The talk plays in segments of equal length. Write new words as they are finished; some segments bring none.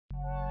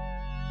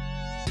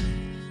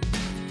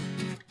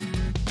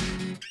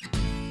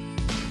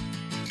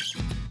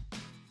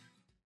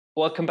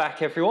Welcome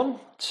back,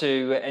 everyone,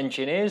 to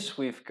Engineers.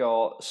 We've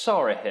got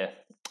Sara here.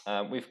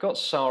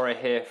 Sara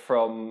here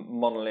from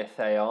Monolith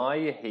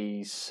AI.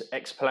 He's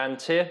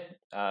ex-Palantir,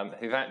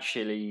 who've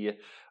actually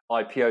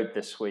IPO'd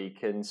this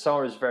week. And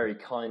Sara's very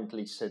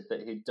kindly said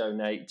that he'd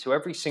donate to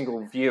every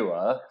single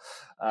viewer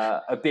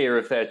a beer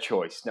of their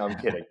choice. No, I'm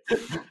kidding.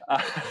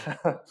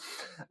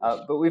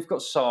 But we've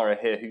got Sara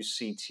here, who's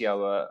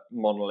CTO at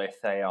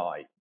Monolith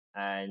AI.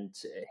 And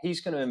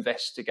he's going to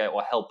investigate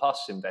or help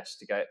us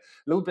investigate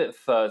a little bit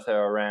further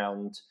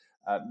around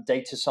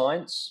data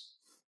science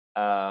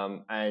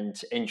and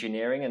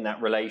engineering and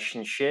that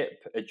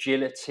relationship,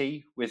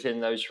 agility within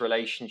those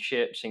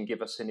relationships, and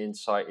give us an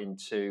insight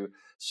into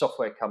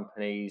software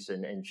companies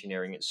and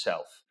engineering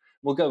itself.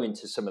 We'll go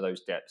into some of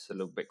those depths a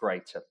little bit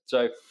greater.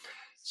 So,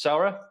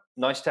 Sara,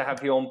 nice to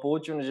have you on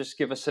board. Do you want to just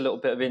give us a little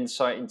bit of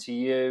insight into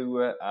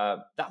you?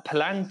 That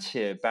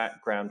Palantir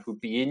background would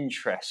be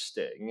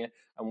interesting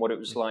and what it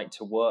was like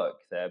to work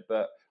there.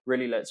 But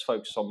really, let's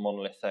focus on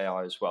Monolith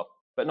AI as well.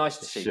 But nice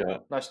to see you.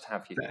 Nice to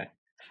have you.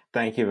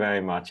 Thank you very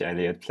much,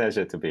 Elliot.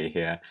 Pleasure to be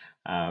here.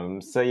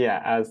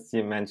 As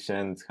you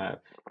mentioned, I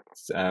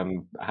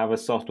have a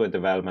software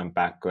development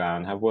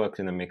background, have worked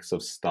in a mix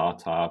of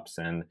startups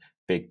and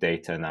big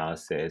data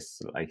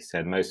analysis, like you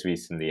said, most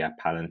recently at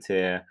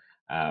Palantir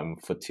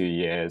for 2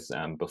 years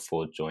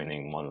before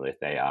joining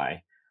Monolith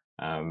AI.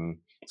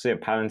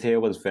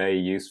 Palantir was very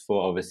useful.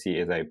 Obviously,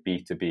 it's a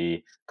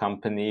B2B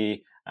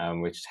company,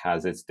 which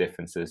has its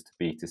differences to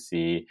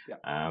B2C.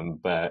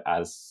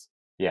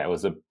 It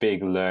was a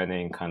big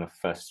learning kind of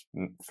first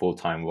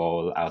full-time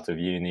role out of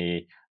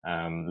uni,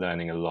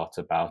 learning a lot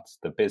about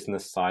the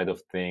business side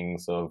of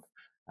things, of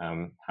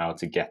how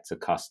to get to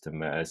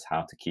customers,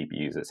 how to keep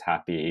users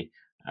happy.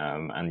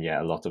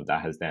 A lot of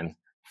that has then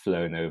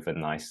flown over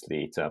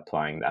nicely to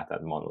applying that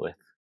at Monolith.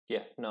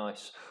 Yeah,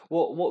 nice.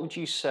 What would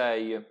you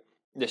say,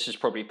 this is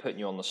probably putting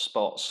you on the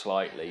spot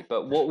slightly,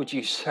 but what would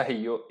you say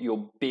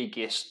your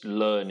biggest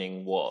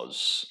learning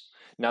was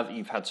now that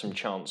you've had some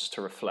chance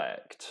to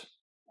reflect?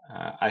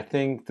 I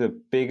think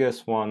the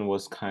biggest one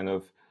was kind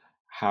of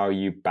how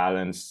you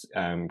balance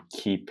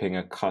keeping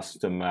a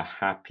customer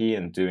happy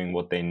and doing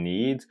what they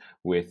need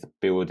with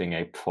building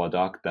a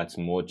product that's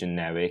more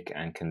generic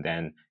and can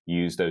then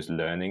use those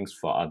learnings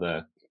for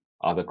other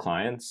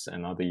clients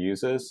and other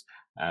users.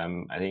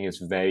 I think it's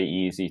very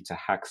easy to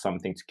hack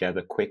something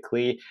together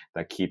quickly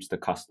that keeps the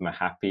customer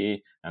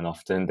happy, and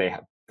often they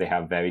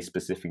have very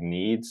specific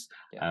needs.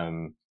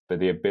 But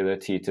the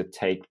ability to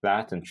take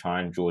that and try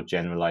and draw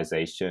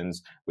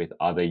generalizations with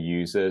other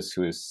users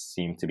who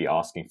seem to be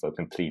asking for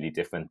completely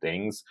different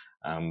things,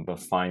 but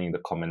finding the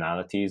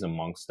commonalities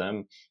amongst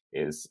them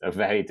is a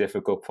very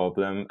difficult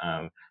problem,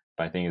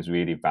 but I think is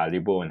really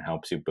valuable and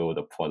helps you build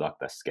a product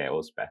that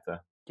scales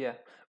better. Yeah.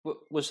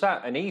 Was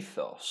that an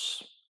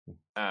ethos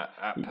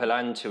at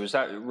Palantir? Was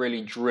that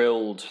really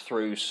drilled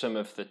through some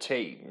of the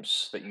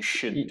teams that you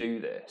should do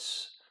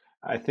this?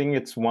 I think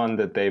it's one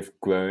that they've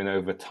grown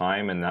over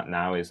time, and that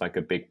now is like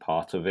a big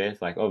part of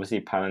it. Like obviously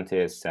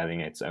Palantir is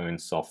selling its own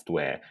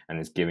software and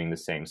is giving the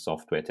same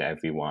software to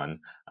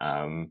everyone.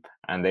 And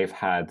they've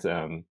had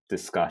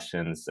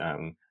discussions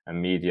and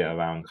media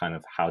around kind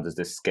of how does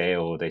this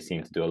scale? They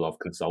seem to do a lot of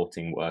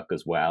consulting work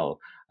as well,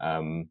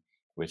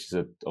 which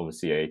is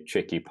obviously a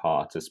tricky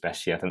part,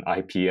 especially at an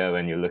IPO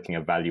and you're looking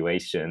at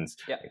valuations.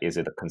 Yeah. Is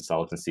it a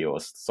consultancy or a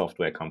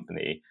software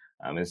company?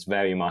 It's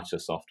very much a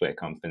software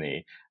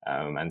company.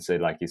 And so,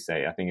 like you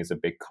say, I think it's a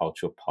big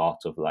cultural part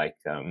of like,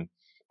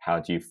 how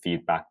do you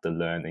feed back the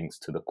learnings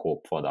to the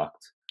core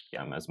product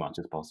as much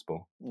as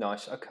possible?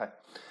 Nice. Okay.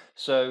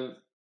 So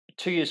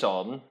 2 years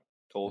on,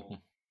 or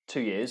 2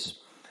 years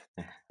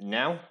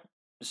now,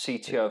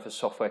 CTO of a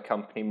software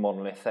company,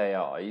 Monolith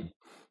AI.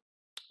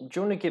 Do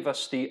you want to give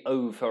us the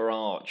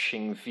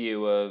overarching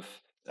view of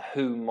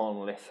who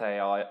Monolith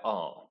AI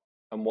are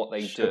and what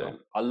they do?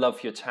 I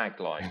love your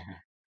tagline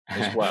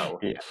as well.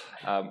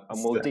 And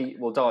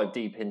we'll dive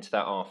deep into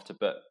that after,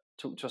 but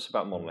talk to us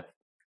about Monolith.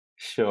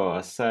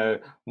 Sure. So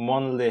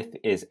Monolith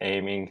is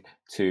aiming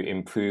to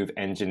improve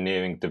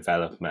engineering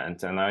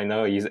development. And I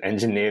know I use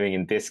engineering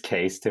in this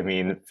case to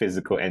mean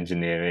physical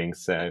engineering.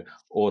 So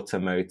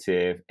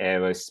automotive,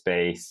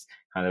 aerospace,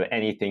 kind of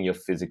anything you're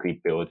physically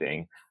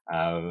building.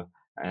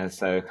 And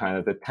so kind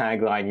of the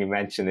tagline you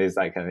mentioned is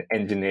like an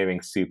engineering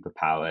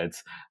superpowered.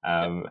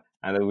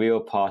 And the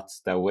real part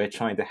that we're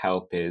trying to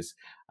help is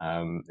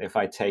if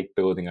I take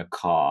building a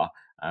car,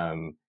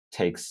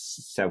 takes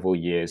several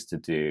years to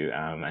do,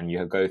 and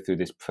you go through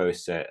this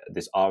process,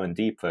 this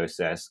R&D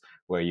process,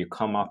 where you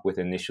come up with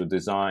initial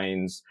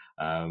designs,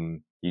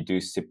 you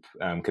do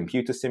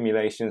computer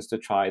simulations to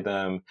try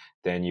them,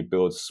 then you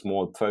build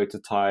small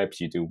prototypes,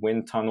 you do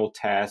wind tunnel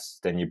tests,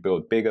 then you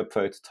build bigger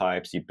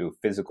prototypes, you build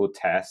physical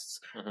tests,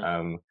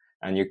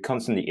 and you're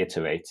constantly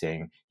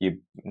iterating.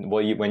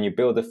 When you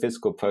build a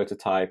physical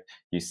prototype,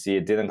 you see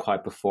it didn't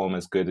quite perform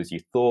as good as you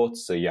thought,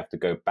 so you have to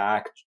go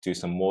back, do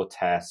some more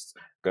tests,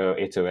 go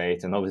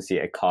iterate. And obviously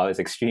a car is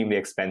extremely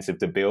expensive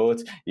to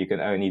build. You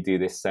can only do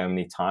this so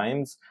many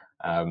times.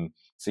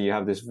 So you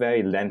have this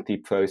very lengthy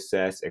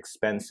process,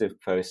 expensive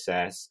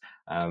process,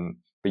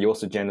 but you're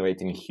also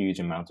generating a huge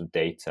amount of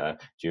data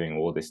during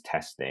all this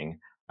testing.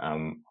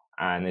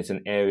 And it's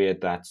an area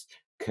that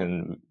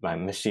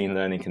machine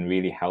learning can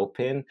really help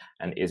in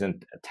and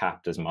isn't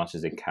tapped as much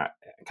as it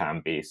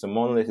can be. So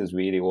Monolith is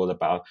really all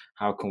about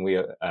how can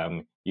we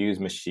use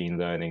machine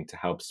learning to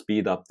help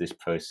speed up this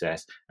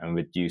process and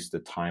reduce the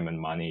time and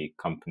money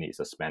companies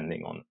are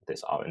spending on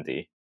this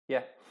R&D.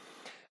 Yeah.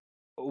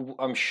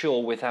 I'm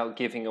sure without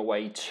giving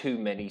away too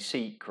many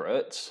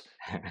secrets,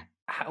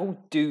 how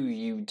do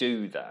you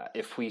do that?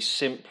 If we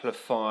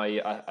simplify,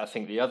 I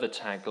think the other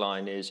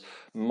tagline is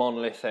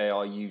Monolith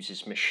AI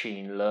uses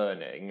machine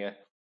learning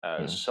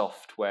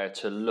software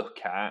to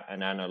look at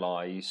and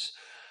analyze,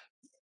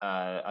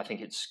 I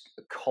think it's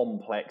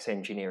complex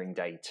engineering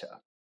data.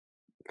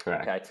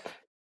 Correct. Okay.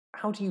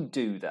 How do you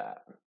do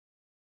that?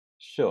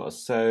 Sure.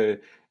 So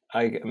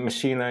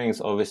machine learning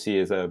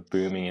is a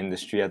booming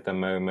industry at the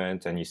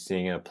moment, and you're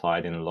seeing it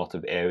applied in a lot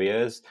of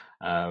areas.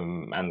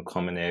 And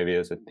common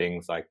areas are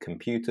things like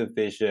computer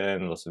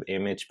vision, lots of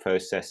image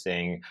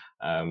processing.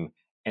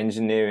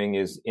 Engineering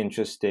is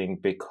interesting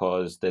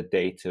because the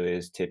data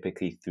is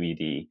typically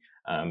 3D.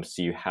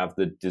 So you have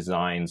the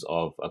designs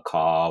of a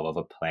car, of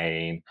a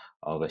plane,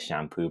 of a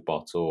shampoo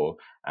bottle,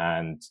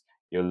 and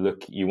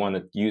you want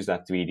to use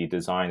that 3D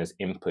design as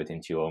input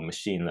into your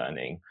machine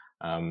learning.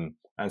 And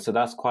so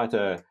that's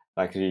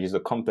like you use the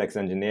complex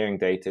engineering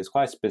data. It's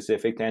quite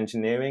specific to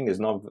engineering. There's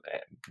not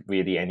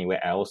really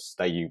anywhere else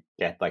that you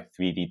get like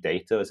 3D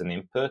data as an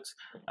input.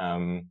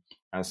 And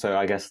so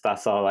I guess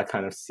that's our like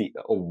kind of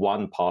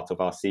one part of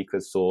our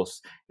secret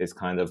sauce is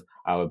kind of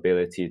our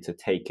ability to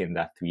take in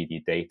that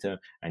 3D data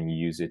and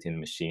use it in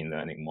machine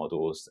learning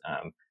models.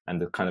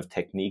 And the kind of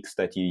techniques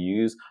that you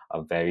use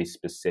are very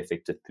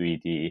specific to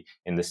 3D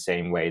in the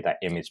same way that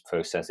image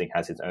processing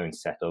has its own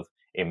set of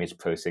image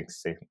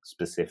processing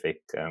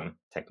specific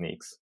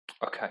techniques.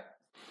 Okay.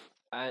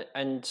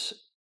 And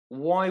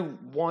why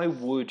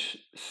would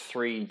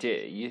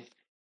 3D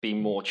be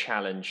more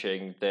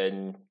challenging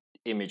than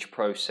image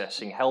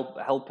processing?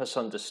 Help us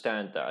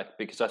understand that,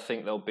 because I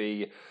think there'll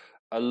be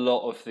a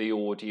lot of the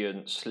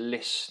audience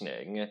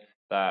listening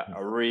that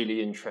are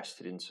really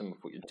interested in some of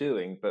what you're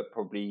doing, but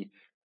probably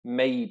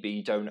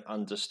maybe don't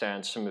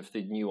understand some of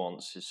the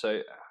nuances.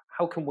 So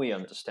how can we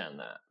understand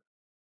that?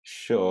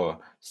 Sure.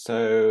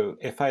 So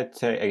if I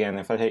take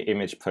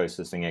image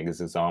processing as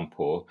an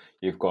example,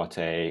 you've got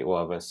a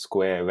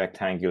square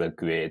rectangular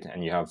grid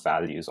and you have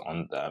values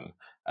on them.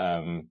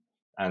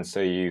 And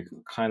so you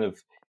kind of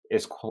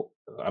it's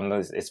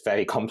a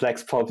very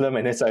complex problem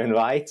in its own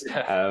right.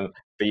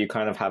 But you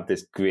kind of have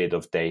this grid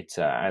of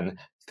data, and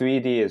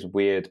 3D is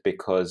weird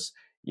because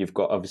you've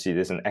got obviously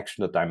there's an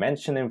extra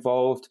dimension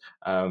involved.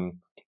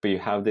 But you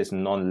have this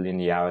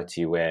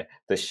non-linearity where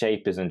the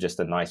shape isn't just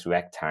a nice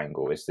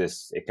rectangle.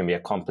 It can be a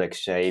complex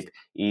shape.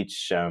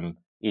 Each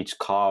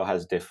car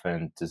has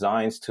different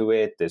designs to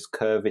it. There's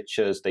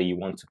curvatures that you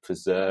want to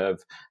preserve.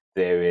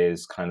 There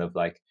is kind of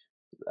like,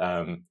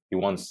 you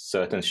want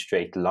certain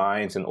straight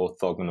lines and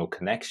orthogonal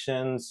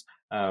connections.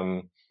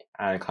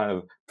 And kind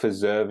of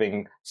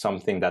preserving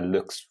something that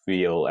looks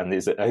real and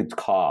is a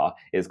car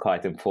is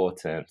quite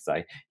important.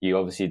 Like you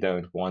obviously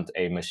don't want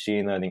a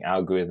machine learning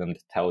algorithm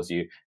that tells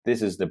you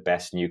this is the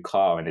best new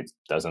car and it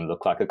doesn't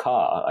look like a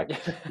car. Like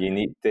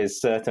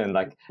there's certain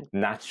like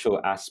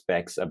natural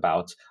aspects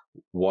about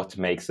what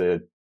makes a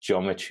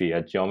geometry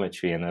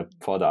in a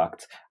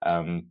product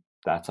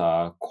that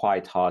are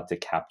quite hard to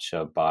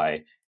capture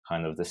by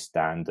kind of the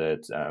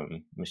standard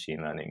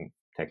machine learning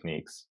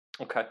techniques.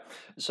 Okay,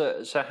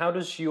 so how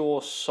does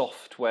your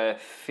software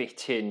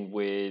fit in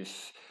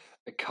with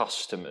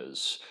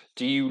customers?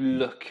 Do you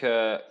look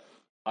at,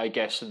 I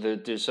guess, the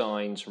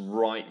designs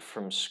right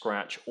from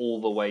scratch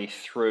all the way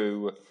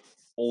through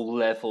all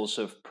levels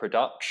of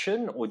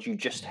production, or do you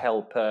just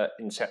help at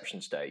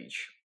inception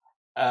stage?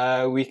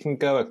 We can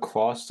go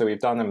across, so we've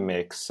done a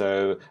mix.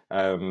 So,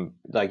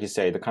 like you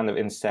say, the kind of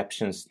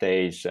inception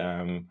stage,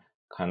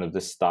 kind of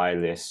the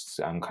stylists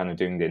kind of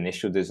doing the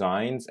initial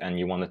designs, and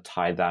you want to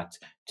tie that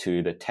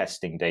to the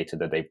testing data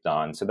that they've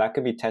done. So that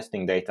could be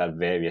testing data at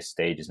various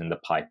stages in the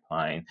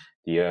pipeline,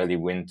 the early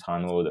wind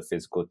tunnel, the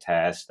physical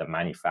test, the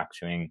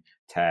manufacturing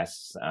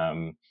tests.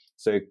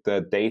 So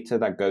the data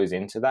that goes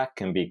into that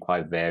can be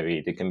quite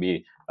varied. It can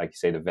be, like you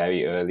say, the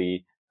very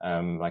early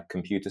like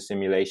computer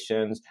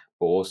simulations,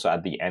 but also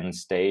at the end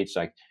stage,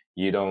 like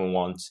you don't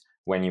want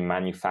when you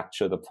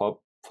manufacture the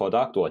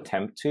product or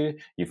attempt to,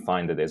 you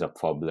find that there's a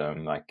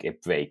problem, like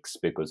it breaks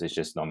because it's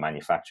just not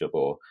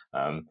manufacturable.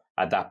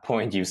 At that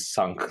point, you've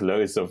sunk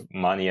loads of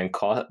money and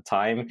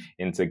time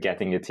into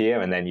getting it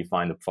here, and then you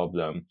find a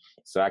problem.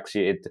 So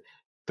actually,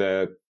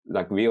 the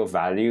like real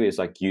value is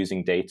like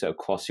using data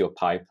across your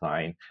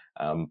pipeline,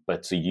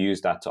 but to use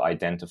that to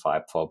identify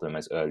a problem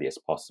as early as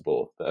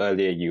possible. The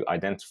earlier you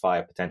identify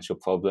a potential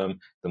problem,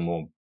 the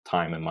more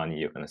time and money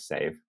you're going to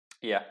save.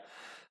 Yeah.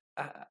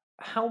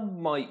 How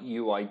might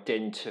you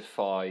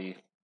identify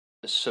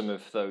some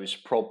of those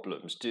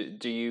problems?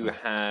 Do you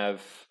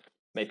have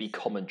maybe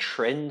common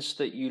trends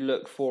that you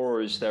look for,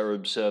 or is there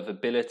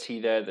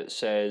observability there that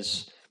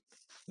says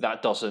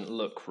that doesn't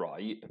look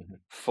right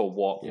for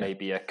what Yeah.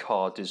 maybe a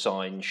car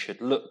design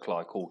should look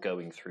like or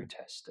going through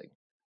testing?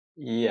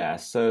 Yeah,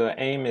 so the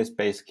aim is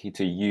basically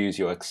to use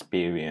your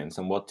experience.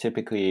 And what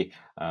typically,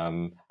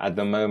 at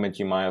the moment,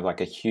 you might have like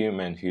a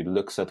human who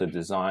looks at a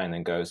design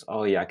and goes,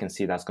 oh, yeah, I can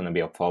see that's going to be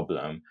a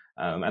problem.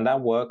 And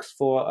that works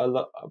for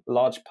a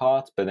large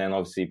part. But then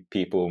obviously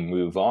people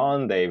move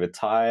on, they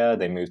retire,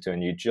 they move to a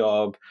new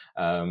job.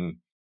 And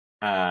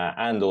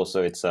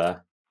also it's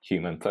a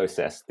human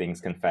process, things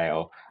can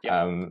fail.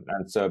 Yeah.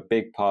 And so a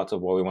big part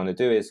of what we want to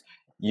do is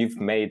you've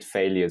made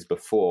failures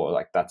before,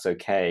 like that's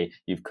okay.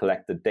 You've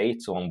collected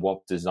data on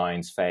what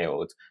designs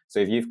failed. So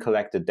if you've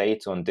collected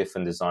data on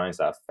different designs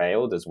that have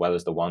failed as well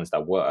as the ones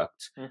that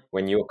worked,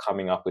 when you're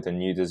coming up with a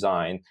new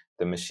design,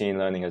 the machine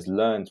learning has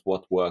learned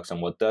what works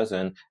and what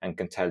doesn't and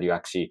can tell you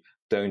actually,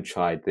 don't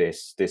try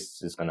this.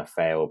 This is going to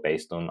fail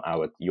based on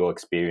your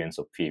experience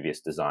of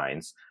previous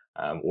designs.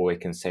 Or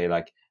it can say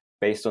like,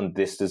 based on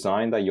this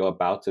design that you're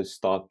about to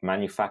start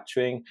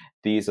manufacturing,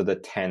 these are the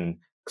 10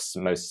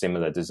 most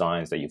similar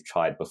designs that you've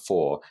tried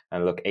before.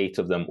 And look, 8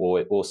 of them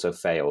also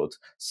failed.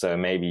 So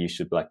maybe you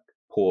should like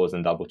pause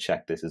and double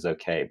check this is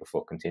okay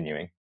before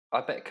continuing. I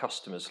bet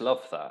customers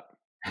love that.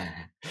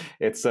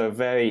 It's a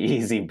very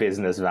easy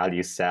business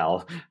value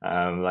sell.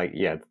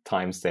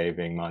 Time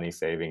saving, money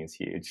saving is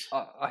huge.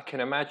 I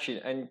can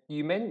imagine. And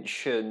you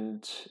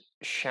mentioned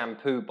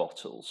shampoo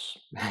bottles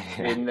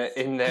in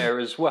there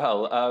as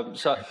well.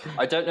 So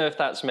I don't know if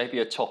that's maybe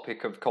a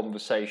topic of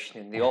conversation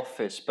in the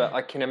office, but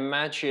I can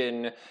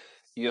imagine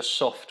your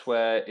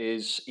software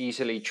is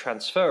easily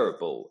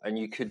transferable and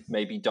you could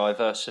maybe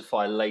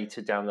diversify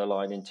later down the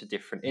line into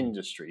different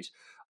industries.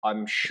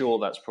 I'm sure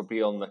that's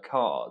probably on the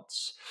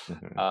cards.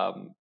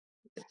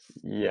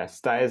 Yes,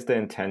 that is the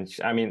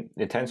intention. I mean,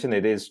 intention,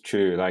 it is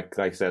true. Like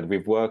I said,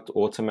 we've worked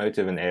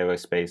automotive and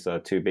aerospace are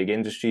 2 big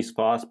industries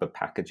for us, but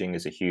packaging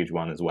is a huge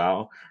one as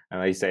well.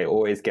 And like you say,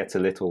 always gets a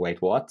little,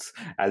 wait, what?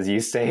 As you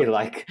say,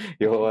 like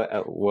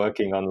you're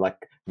working on like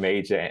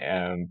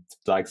major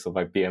likes of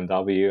like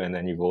BMW, and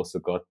then you've also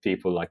got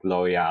people like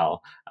L'Oreal.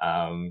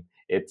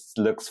 It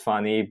looks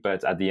funny,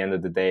 but at the end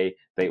of the day,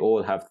 they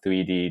all have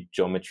 3D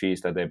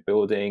geometries that they're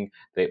building.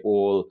 They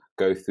all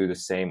go through the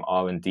same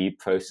R&D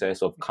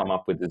process of come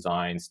up with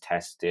designs,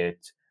 test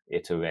it,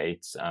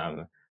 iterate.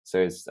 So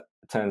it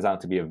turns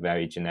out to be a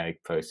very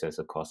generic process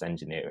across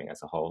engineering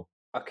as a whole.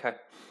 Okay.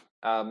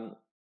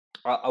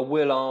 I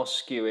will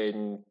ask you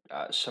in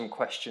some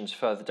questions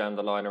further down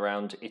the line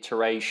around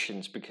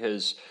iterations,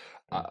 because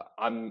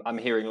I'm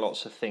hearing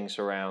lots of things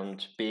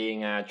around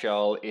being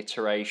agile,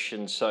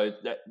 iteration. So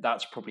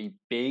that's probably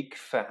big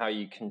for how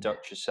you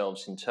conduct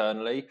yourselves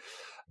internally.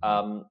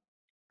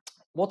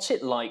 What's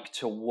it like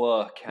to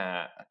work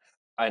at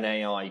an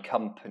AI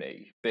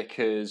company?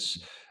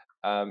 Because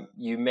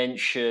you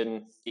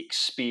mention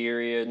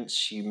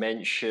experience, you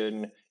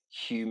mention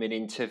human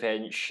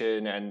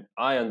intervention, and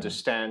I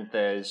understand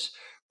there's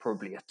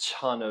probably a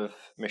ton of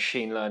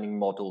machine learning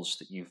models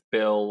that you've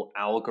built,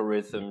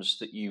 algorithms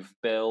that you've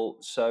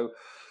built. So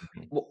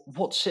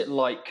what's it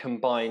like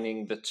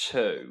combining the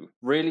two?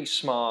 Really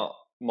smart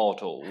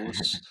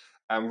models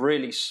and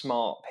really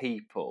smart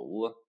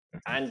people,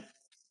 and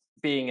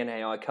being an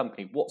AI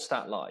company, what's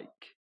that like?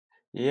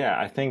 Yeah,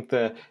 I think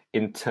that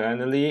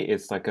internally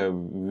it's like a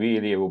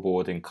really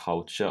rewarding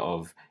culture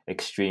of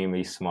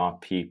extremely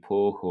smart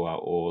people who are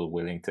all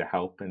willing to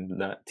help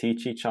and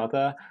teach each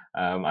other.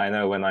 I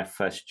know when I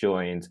first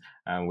joined,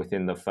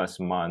 within the first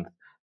month,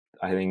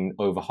 I think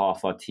over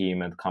half our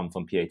team had come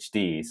from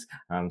PhDs.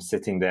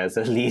 Sitting there as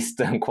the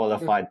least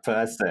qualified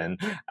person,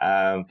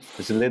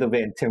 was a little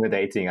bit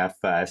intimidating at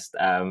first,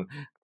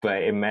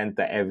 but it meant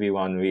that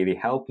everyone really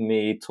helped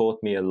me,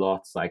 taught me a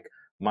lot. Like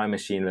my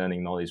machine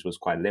learning knowledge was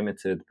quite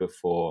limited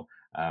before,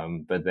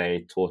 but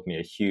they taught me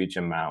a huge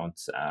amount.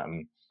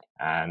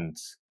 And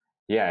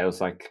yeah, it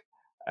was like,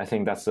 I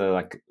think that's a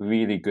like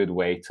really good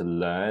way to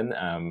learn.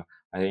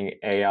 I think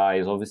AI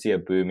is obviously a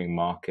booming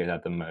market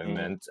at the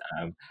moment,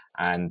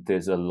 and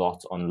there's a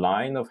lot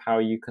online of how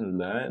you can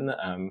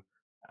learn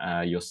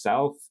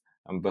yourself.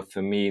 But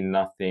for me,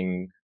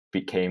 nothing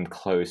became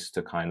close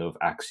to kind of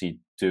actually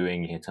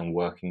doing it and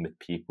working with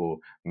people,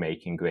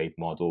 making great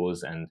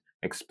models and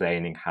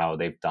explaining how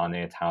they've done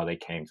it, how they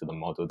came to the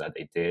model that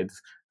they did.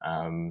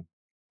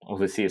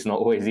 Obviously, it's not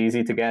always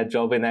easy to get a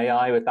job in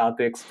AI without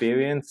the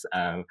experience,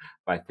 but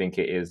I think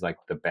it is like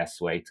the best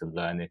way to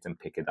learn it and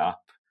pick it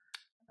up.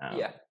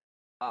 Yeah.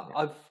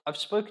 I've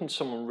spoken to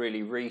someone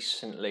really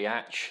recently,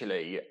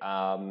 actually,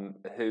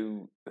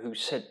 who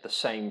said the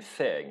same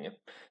thing,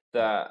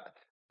 that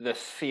the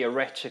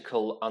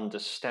theoretical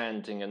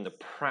understanding and the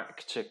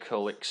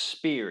practical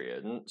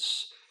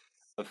experience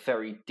are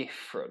very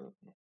different.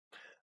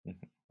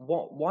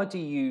 Why do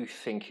you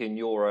think, in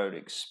your own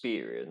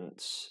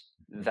experience,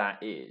 that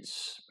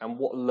is? And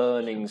what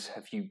learnings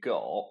have you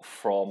got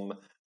from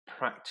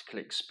practical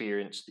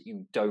experience that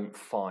you don't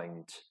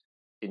find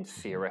in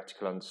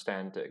theoretical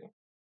understanding?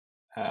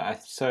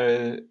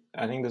 So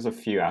I think there's a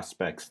few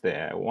aspects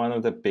there. One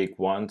of the big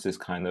ones is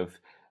kind of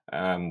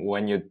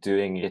when you're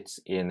doing it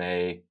in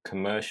a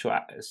commercial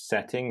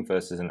setting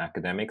versus an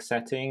academic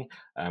setting,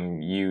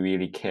 you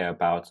really care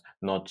about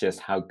not just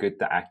how good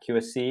the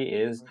accuracy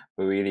is,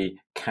 but really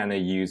can a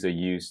user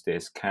use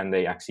this? Can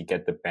they actually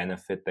get the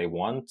benefit they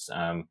want?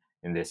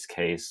 In this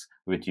case,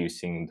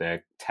 reducing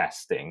their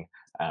testing.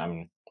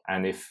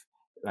 And if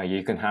like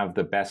you can have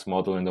the best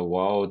model in the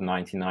world,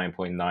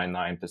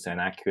 99.99%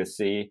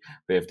 accuracy,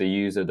 but if the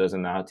user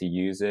doesn't know how to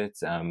use it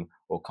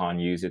or can't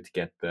use it to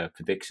get the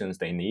predictions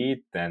they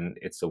need, then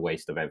it's a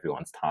waste of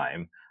everyone's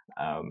time.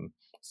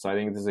 So I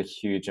think there's a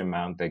huge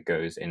amount that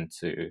goes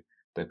into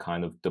the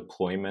kind of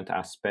deployment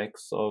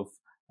aspects of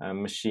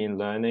machine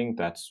learning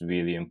that's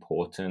really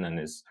important and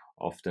is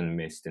often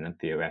missed in a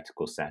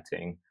theoretical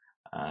setting.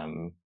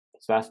 So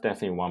that's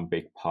definitely one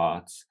big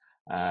part.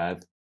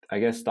 I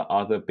guess the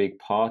other big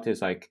part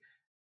is like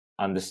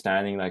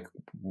understanding like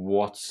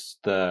what's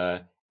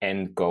the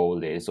end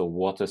goal is or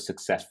what a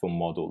successful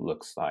model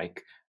looks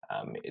like.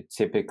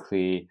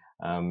 Typically,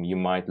 you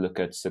might look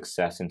at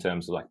success in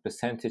terms of like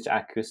percentage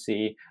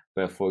accuracy,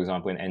 but for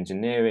example, in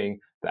engineering,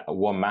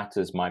 what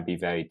matters might be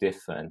very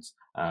different.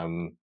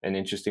 An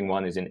interesting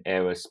one is in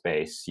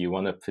aerospace. You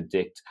want to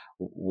predict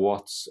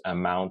what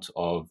amount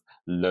of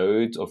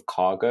load of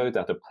cargo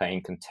that a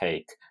plane can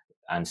take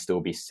and still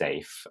be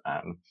safe.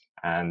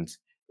 And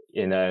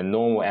in a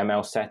normal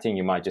ML setting,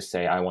 you might just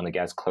say, I want to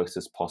get as close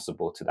as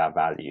possible to that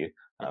value.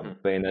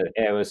 But in an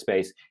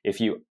aerospace,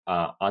 if you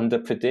under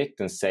predict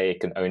and say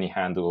it can only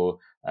handle,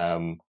 I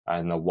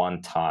don't know,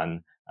 1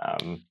 ton,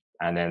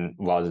 and then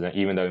rather than,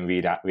 even though in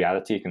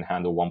reality it can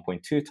handle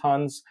 1.2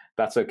 tons,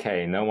 that's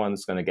okay. No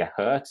one's going to get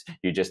hurt.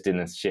 You just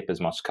didn't ship as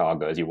much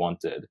cargo as you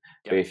wanted.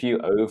 Yep. But if you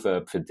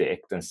over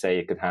predict and say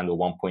it could handle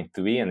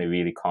 1.3 and it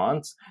really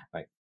can't,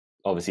 like,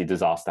 obviously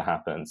disaster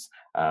happens.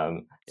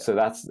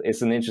 So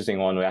it's an interesting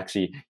one where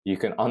actually you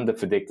can under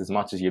predict as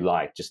much as you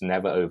like, just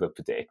never over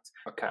predict.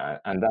 Okay.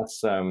 And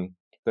that's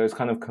those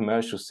kind of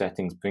commercial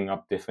settings bring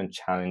up different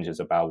challenges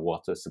about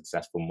what a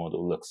successful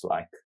model looks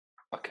like.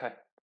 Okay,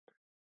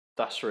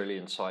 that's really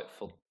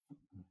insightful.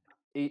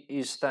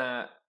 Is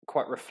that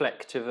quite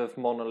reflective of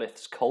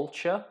Monolith's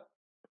culture,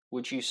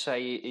 would you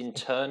say,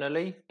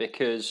 internally?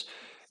 Because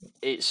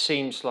it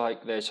seems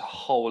like there's a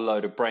whole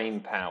load of brain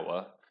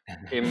power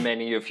in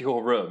many of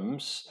your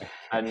rooms,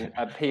 and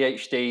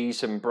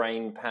PhDs and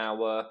brain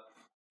power.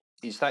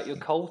 Is that your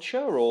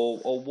culture, or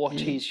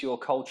what is your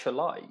culture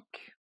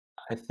like?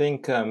 I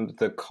think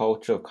the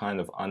culture of kind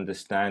of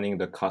understanding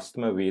the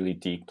customer really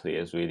deeply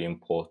is really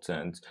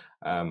important.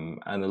 And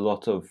a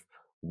lot of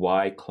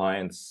why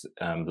clients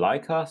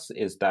like us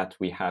is that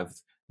we have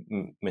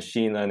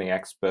machine learning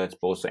experts,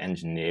 but also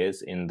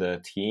engineers in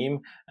the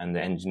team. And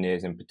the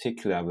engineers in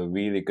particular have a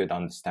really good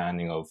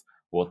understanding of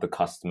what the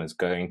customer is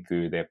going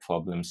through, their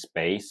problem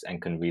space,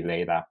 and can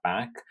relay that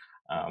back.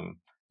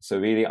 So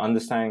really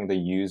understanding the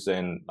user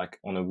and like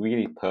on a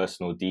really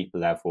personal, deep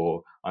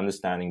level,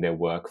 understanding their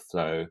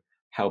workflow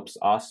helps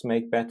us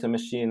make better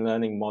machine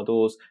learning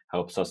models,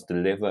 helps us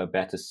deliver a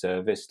better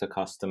service to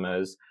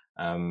customers.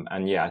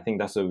 And yeah, I think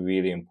that's a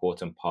really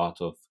important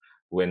part of,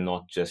 we're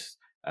not just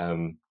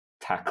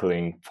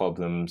tackling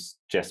problems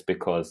just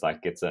because like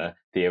it's a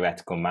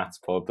theoretical maths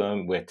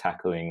problem. We're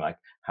tackling like,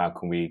 how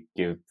can we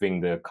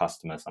bring the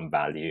customer some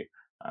value?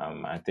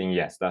 I think,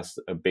 yes, that's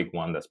a big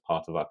one that's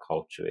part of our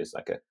culture, is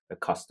like a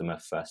customer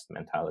first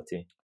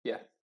mentality. Yeah.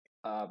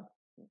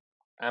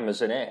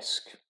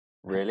 Amazon-esque,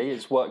 really.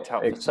 It's worked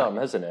out for some,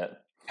 hasn't it?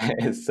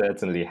 It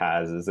certainly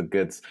has. It's a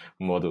good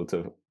model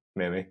to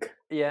mimic.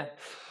 Yeah.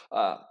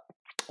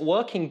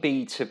 Working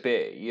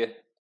B2B,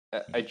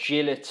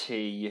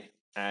 agility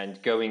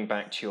and going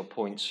back to your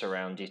points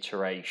around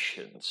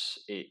iterations,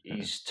 it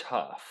is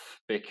tough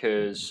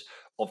because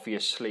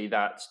obviously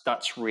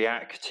that's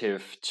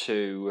reactive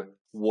to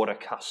what a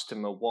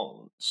customer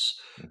wants.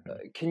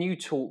 Can you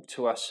talk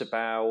to us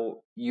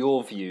about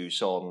your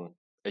views on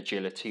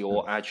agility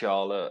or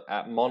agile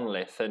at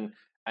Monolith,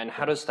 and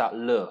how does that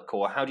look,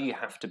 or how do you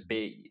have to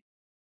be?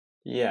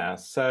 Yeah,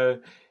 so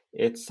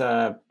it's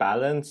a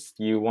balance.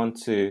 You want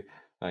to,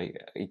 like,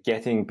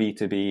 getting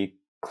B2B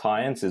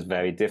clients is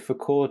very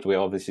difficult. We're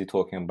obviously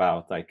talking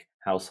about like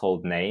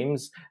household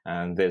names,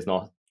 and there's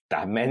not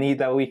that many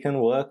that we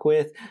can work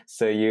with.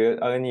 So you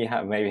only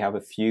maybe have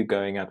a few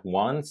going at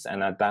once.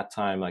 And at that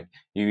time, like,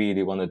 you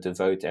really want to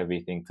devote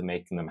everything to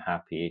making them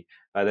happy.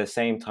 But at the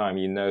same time,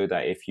 you know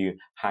that if you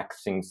hack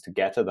things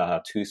together that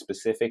are too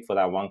specific for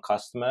that one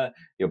customer,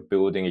 you're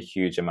building a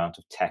huge amount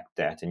of tech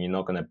debt, and you're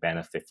not going to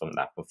benefit from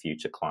that for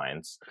future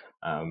clients.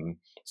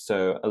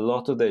 So a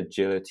lot of the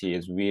agility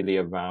is really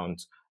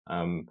around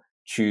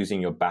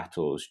choosing your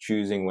battles,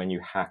 choosing when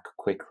you hack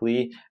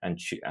quickly and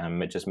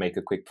just make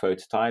a quick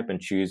prototype,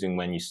 and choosing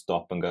when you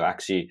stop and go,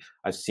 actually,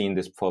 I've seen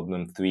this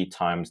problem 3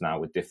 times now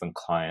with different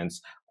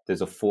clients.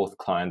 There's a 4th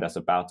client that's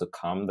about to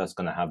come that's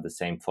going to have the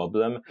same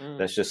problem.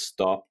 Let's just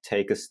stop,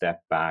 take a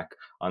step back,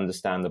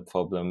 understand the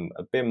problem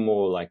a bit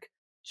more like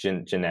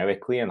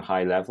generically and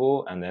high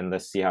level, and then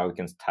let's see how we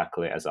can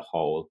tackle it as a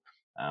whole.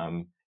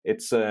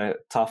 It's a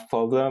tough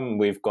problem.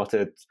 We've got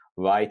it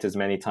right as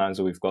many times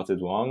as we've got it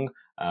wrong.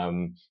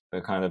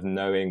 But kind of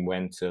knowing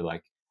when to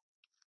like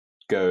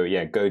go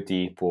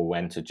deep, or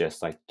when to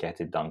just like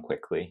get it done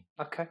quickly.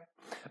 Okay.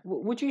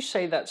 Would you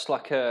say that's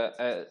like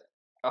a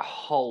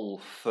whole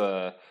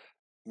for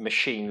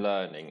machine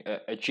learning?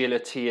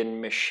 Agility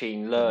and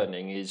machine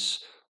learning is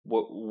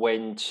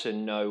when to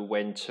know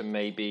when to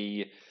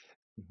maybe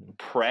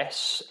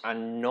press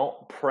and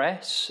not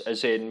press,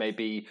 as in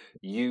maybe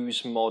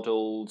use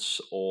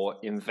models or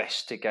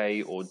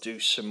investigate or do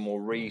some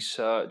more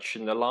research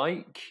and the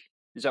like.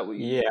 Is that what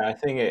you? Yeah, I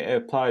think it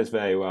applies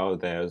very well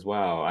there as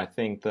well. I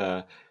think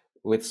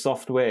with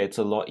software, it's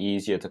a lot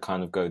easier to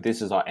kind of go,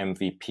 this is our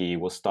MVP,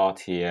 we'll start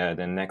here,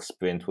 then next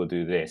sprint we'll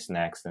do this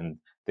next, and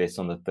this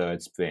on the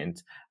third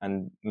sprint.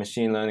 And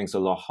machine learning is a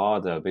lot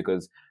harder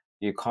because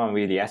you can't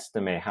really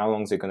estimate how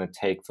long is it going to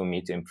take for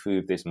me to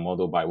improve this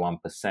model by 1%.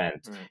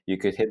 You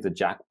could hit the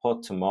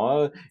jackpot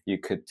tomorrow, you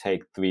could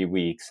take 3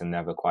 weeks and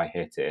never quite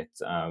hit it.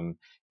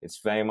 It's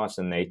very much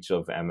the nature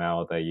of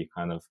ML that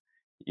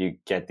you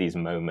get these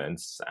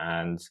moments,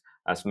 and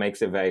that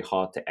makes it very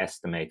hard to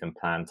estimate and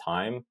plan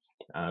time.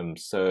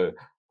 So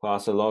for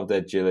us, a lot of the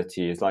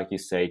agility is, like you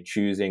say,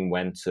 choosing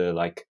when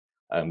to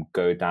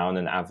go down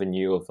an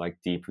avenue of like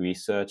deep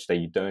research that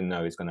you don't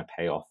know is going to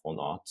pay off or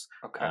not.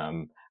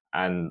 Okay.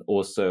 And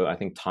also, I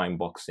think time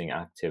boxing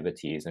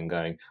activities and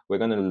going, we're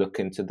going to look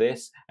into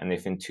this, and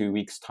if in 2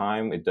 weeks'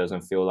 time it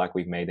doesn't feel like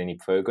we've made any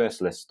progress,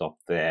 let's stop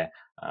there.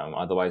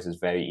 Otherwise, it's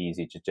very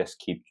easy to just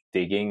keep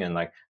digging, and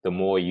like the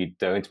more you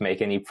don't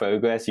make any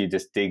progress, you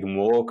just dig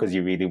more because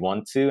you really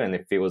want to, and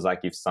it feels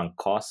like you've sunk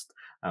cost.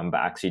 But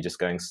actually,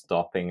 just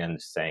stopping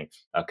and saying,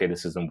 okay,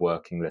 this isn't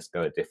working, let's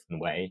go a different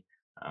way,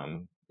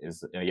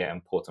 is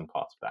important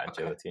part of that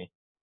agility.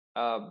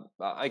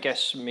 I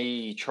guess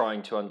me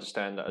trying to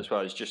understand that as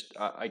well is just,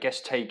 I guess,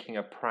 taking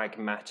a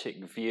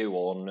pragmatic view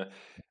on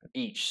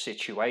each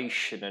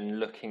situation and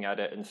looking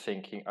at it and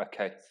thinking,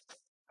 okay,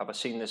 have I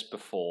seen this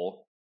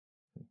before?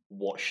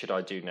 What should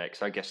I do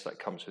next? I guess that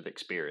comes with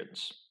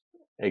experience.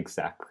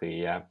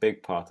 Exactly. Yeah.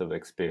 Big part of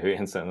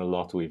experience, and a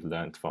lot we've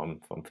learned from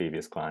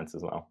previous clients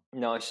as well.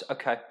 Nice.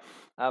 Okay.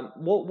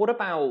 What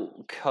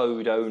about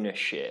code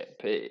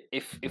ownership?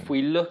 If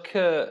we look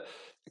at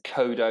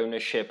code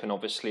ownership and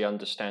obviously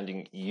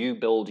understanding you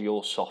build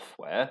your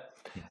software,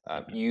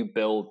 you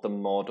build the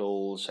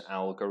models,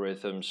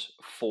 algorithms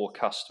for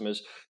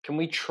customers. Can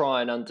we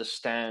try and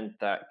understand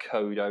that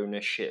code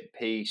ownership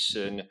piece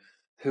and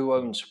who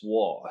owns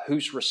what?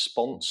 Who's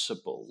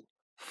responsible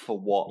for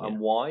what and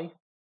why?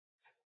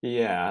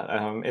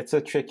 Yeah, it's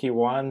a tricky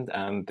one.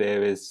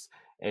 There's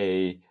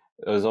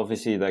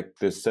obviously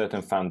there's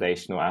certain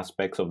foundational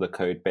aspects of the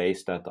code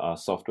base that our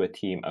software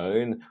team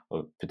own,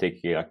 or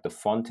particularly like the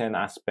front end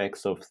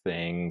aspects of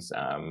things,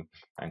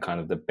 and kind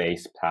of the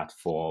base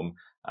platform.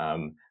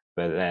 But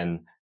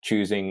then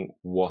choosing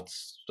what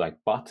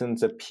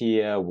buttons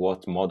appear,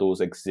 what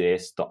models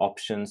exist, the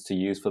options to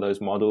use for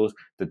those models,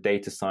 the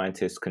data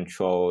scientists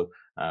control.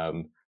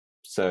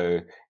 So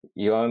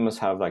you almost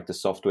have the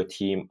software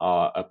team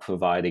are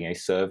providing a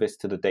service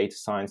to the data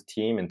science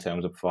team in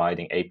terms of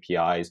providing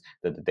APIs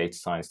that the data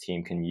science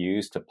team can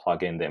use to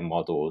plug in their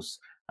models.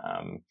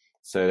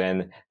 So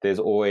then there's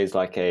always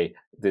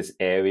this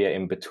area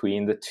in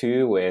between the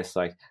two where it's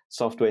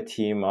software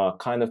team are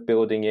kind of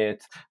building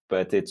it,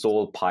 but it's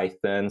all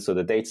Python. So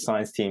the data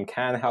science team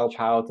can help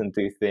out and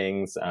do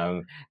things.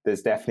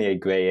 There's definitely a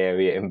gray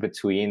area in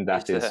between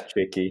that is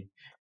tricky.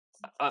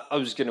 I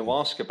was going to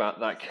ask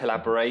about that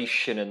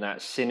collaboration and that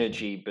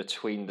synergy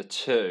between the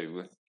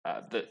two,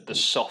 the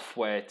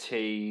software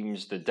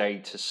teams, the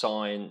data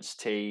science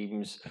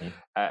teams,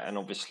 and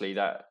obviously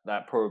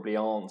that probably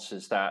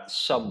answers that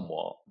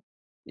somewhat.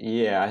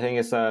 Yeah, I think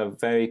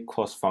it's very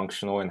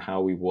cross-functional in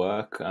how we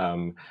work,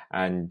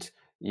 and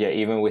yeah,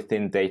 even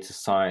within data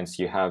science,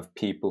 you have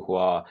people who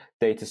are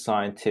data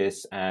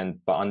scientists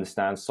but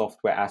understand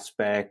software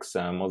aspects.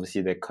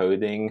 Obviously, they're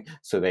coding,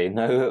 so they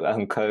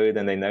know code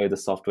and they know the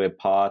software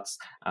parts.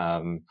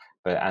 And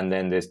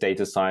then there's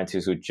data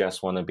scientists who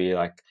just want to be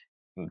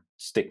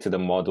stick to the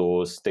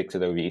models, stick to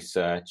the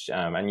research,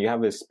 and you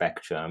have this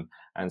spectrum.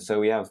 And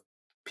so we have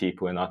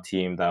people in our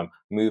team that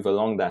move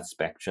along that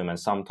spectrum, and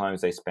sometimes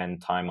they spend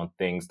time on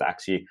things that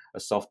actually a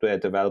software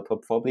developer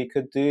probably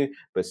could do,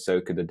 but so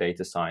could the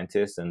data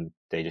scientist, and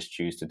they just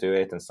choose to do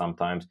it. And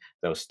sometimes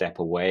they'll step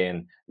away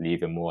and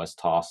leave it more as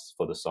tasks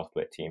for the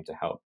software team to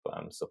help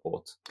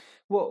support.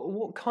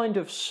 What kind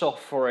of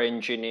software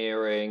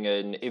engineering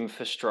and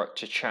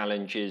infrastructure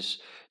challenges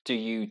do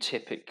you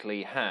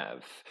typically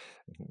have?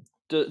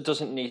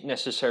 Doesn't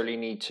necessarily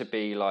need to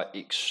be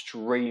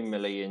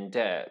extremely in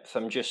depth.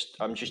 I'm just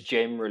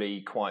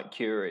generally quite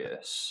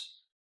curious.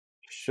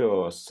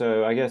 Sure.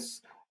 So I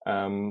guess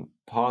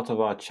part of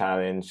our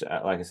challenge,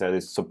 like I said,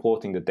 is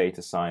supporting the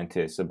data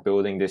scientists. So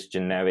building this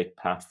generic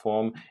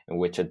platform in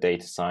which a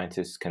data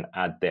scientist can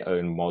add their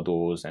own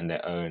models and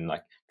their own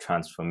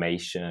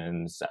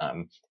transformations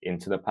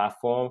into the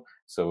platform.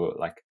 So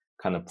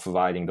kind of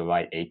providing the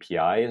right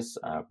APIs.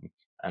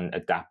 and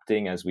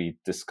adapting as we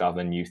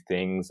discover new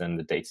things, and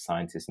the data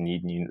scientists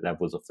need new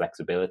levels of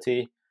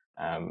flexibility.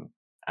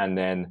 And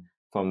then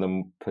from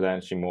the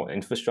potentially more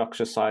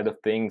infrastructure side of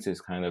things is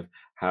kind of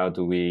how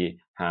do we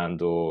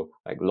handle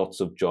like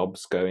lots of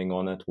jobs going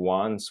on at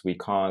once. We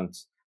can't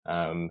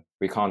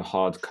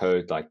hard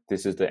code like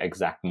this is the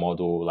exact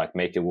model, like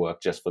make it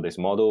work just for this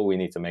model. We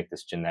need to make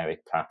this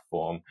generic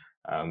platform,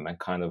 and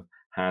kind of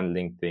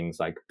handling things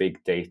like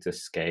big data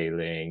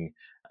scaling,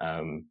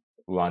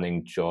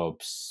 running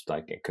jobs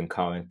like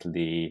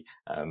concurrently,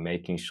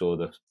 making sure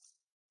the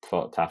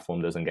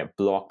platform doesn't get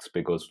blocked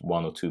because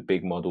one or two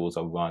big models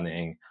are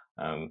running,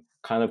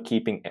 kind of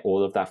keeping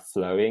all of that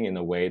flowing in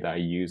a way that a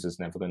user's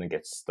never going to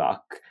get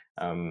stuck.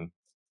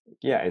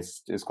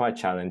 It's quite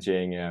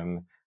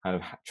challenging. Kind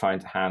of trying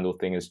to handle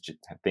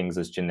things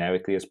as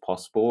generically as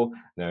possible,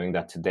 knowing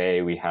that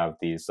today we have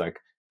these like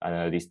I don't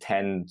know, these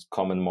 10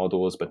 common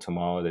models, but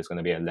tomorrow there's going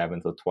to be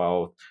 11th or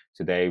 12th.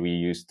 Today we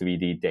use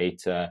 3D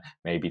data.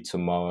 Maybe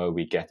tomorrow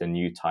we get a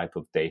new type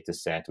of data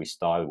set. We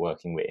start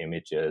working with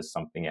images,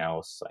 something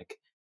else. Like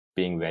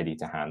being ready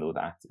to handle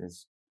that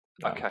is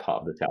part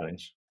of the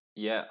challenge.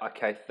 Yeah,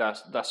 okay,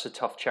 that's a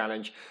tough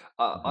challenge.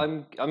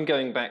 I'm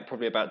going back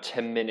probably about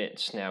 10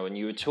 minutes now, and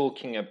you were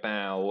talking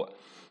about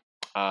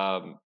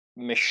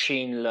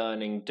machine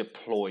learning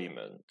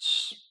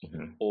deployments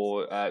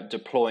or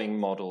deploying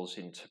models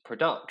into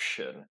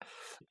production.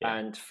 Yeah.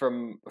 And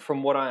from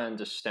what I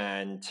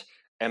understand,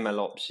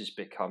 MLOps is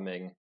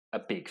becoming a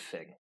big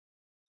thing.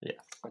 Yeah.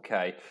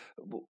 Okay.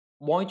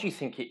 Why do you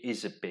think it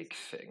is a big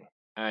thing?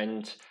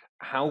 And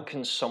how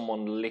can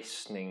someone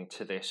listening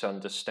to this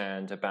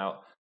understand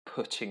about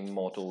putting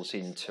models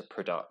into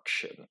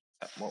production?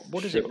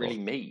 What does it really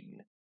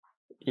mean?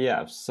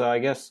 Yeah, so I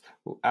guess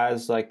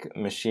as like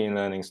machine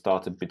learning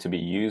started to be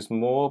used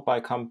more by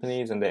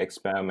companies and they're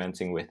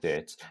experimenting with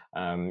it,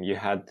 you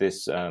had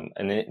this an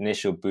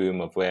initial boom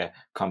of where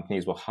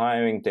companies were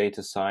hiring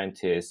data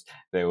scientists.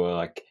 They were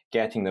like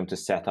getting them to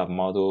set up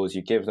models.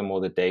 You give them all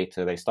the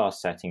data, they start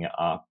setting it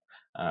up,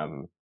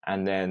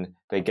 and then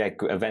they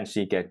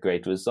eventually get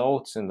great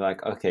results and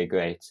like, okay,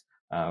 great.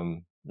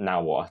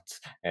 Now what?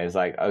 And it's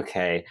like,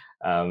 okay,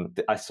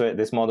 I swear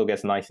this model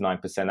gets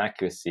 99%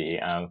 accuracy.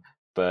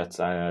 But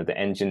the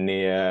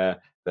engineer,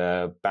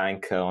 the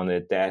banker on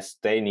the desk,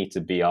 they need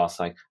to be asked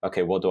like,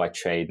 okay, what do I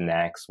trade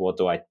next? What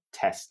do I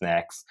test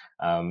next?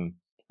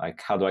 Like,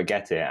 how do I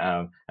get it?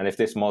 And if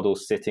this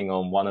model's sitting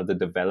on one of the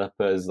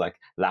developers' like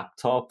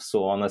laptops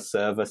or on a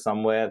server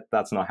somewhere,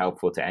 that's not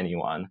helpful to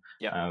anyone.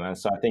 And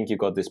so I think you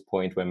got this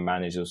point where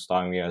managers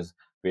starting to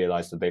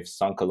realize that they've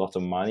sunk a lot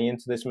of money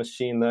into this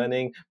machine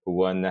learning, but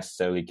weren't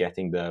necessarily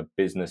getting the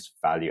business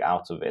value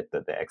out of it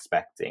that they're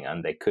expecting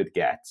and they could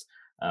get.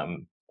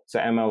 So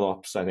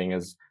MLOps, I think,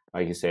 is,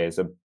 like you say, is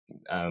a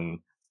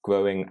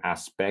growing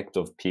aspect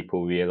of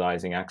people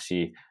realizing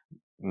actually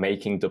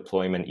making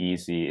deployment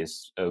easy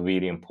is a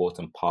really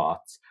important part.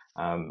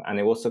 And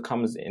it also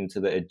comes into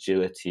the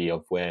agility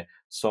of where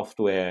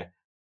software,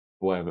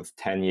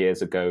 10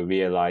 years ago,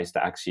 realized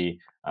that actually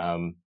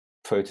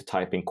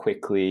prototyping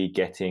quickly,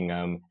 getting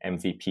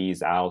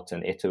MVPs out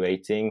and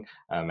iterating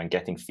and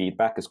getting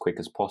feedback as quick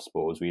as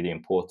possible is really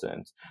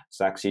important.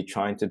 So actually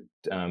trying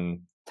to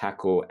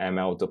tackle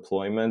ML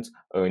deployment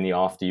only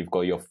after you've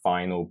got your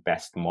final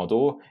best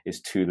model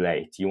is too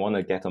late. You want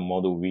to get a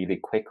model really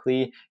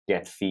quickly,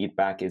 get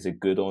feedback. Is it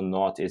good or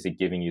not? Is it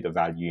giving you the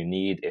value you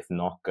need? If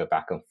not, go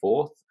back and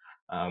forth.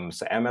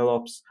 So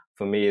MLOps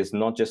for me is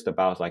not just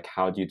about like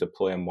how do you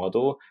deploy a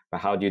model, but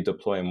how do you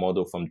deploy a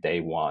model from day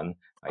one?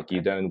 Like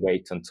you don't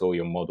wait until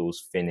your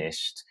model's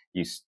finished.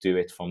 You do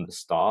it from the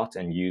start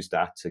and use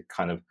that to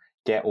kind of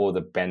get all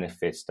the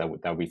benefits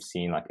that we've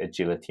seen, like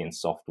agility in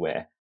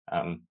software,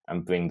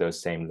 and bring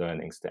those same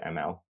learnings to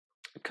ML.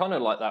 Kind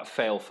of like that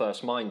fail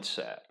first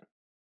mindset.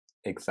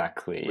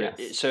 Exactly,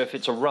 yes. So if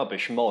it's a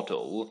rubbish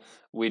model,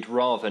 we'd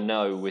rather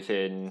know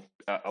within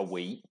a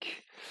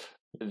week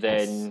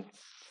than,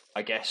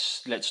 I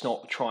guess, let's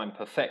not try and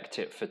perfect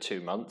it for 2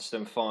 months,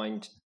 then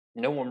find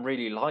no one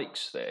really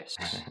likes this.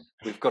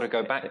 We've got to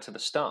go back to the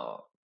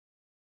start.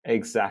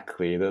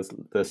 Exactly.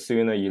 The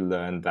sooner you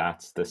learn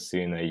that, the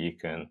sooner you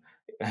can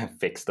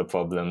fix the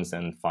problems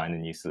and find a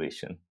new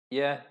solution.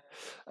 Yeah.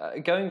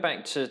 Going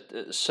back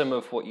to some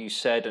of what you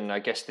said, and I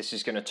guess this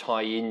is going to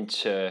tie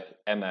into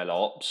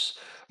MLOps,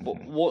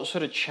 what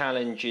sort of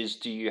challenges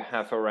do you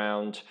have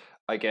around,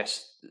 I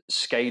guess,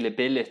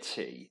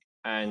 scalability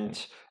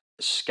and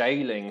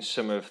scaling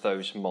some of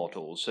those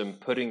models and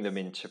putting them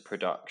into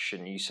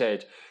production? You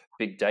said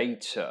big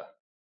data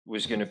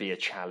was going to be a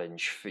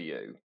challenge for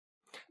you,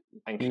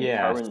 and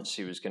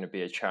concurrency was going to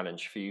be a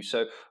challenge for you.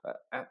 So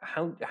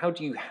how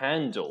do you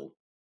handle,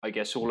 I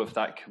guess, all of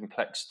that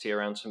complexity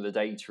around some of the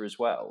data as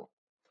well?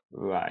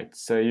 Right.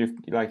 So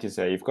like you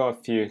say, you've got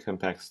a few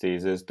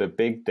complexities. There's the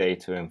big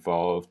data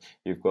involved.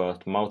 You've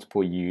got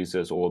multiple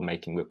users all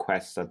making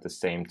requests at the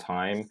same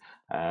time.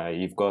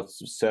 You've got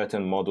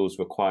certain models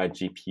require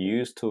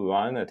GPUs to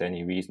run at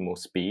any reasonable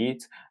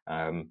speed.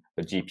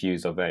 But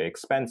GPUs are very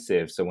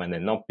expensive. So when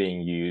they're not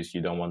being used, you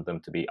don't want them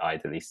to be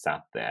idly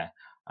sat there.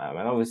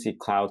 And obviously,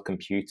 cloud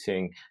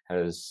computing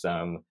has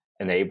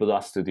enabled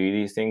us to do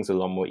these things a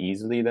lot more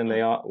easily than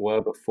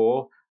were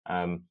before.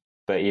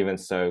 But even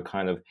so,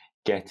 kind of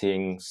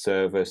getting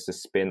servers to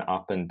spin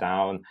up and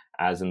down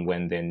as and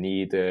when they're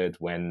needed,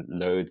 when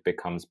load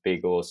becomes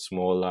bigger or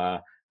smaller.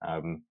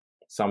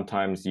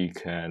 Sometimes you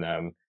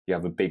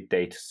have a big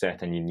data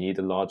set and you need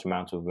a large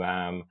amount of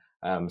RAM.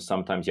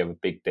 Sometimes you have a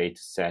big data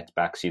set,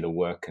 but actually the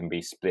work can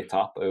be split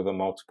up over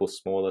multiple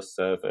smaller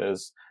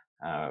servers.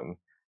 And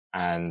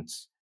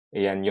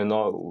we're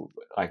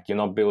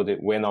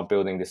not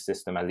building this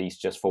system at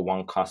least just for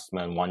one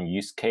customer and one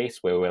use case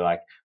where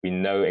we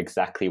know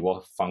exactly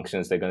what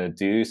functions they're going to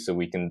do, so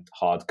we can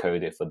hard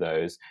code it for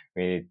those.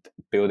 We're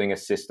building a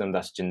system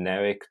that's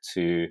generic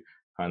to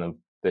kind of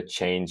the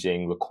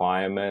changing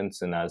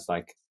requirements, and as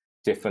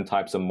different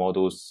types of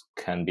models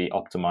can be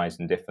optimized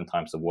in different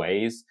types of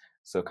ways.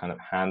 So kind of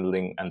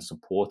handling and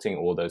supporting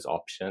all those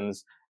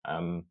options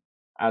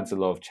adds a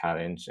lot of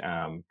challenge.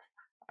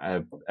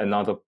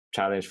 Another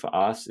challenge for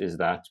us is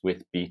that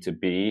with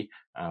B2B,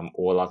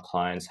 all our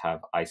clients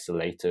have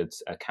isolated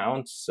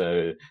accounts.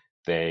 So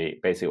they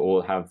basically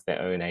all have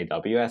their own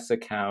AWS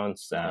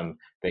accounts.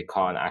 They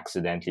can't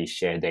accidentally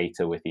share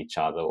data with each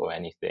other or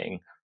anything.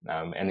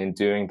 And in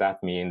doing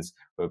that means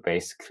we're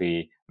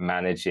basically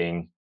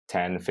managing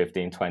 10,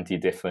 15, 20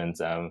 different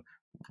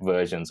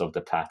versions of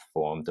the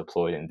platform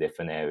deployed in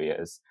different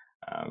areas.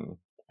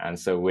 And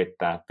so with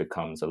that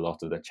becomes a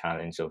lot of the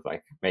challenge of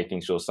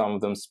making sure some of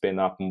them spin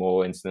up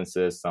more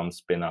instances, some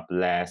spin up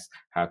less.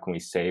 How can we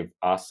save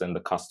us and the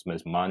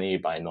customers money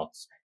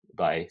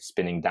by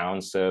spinning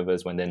down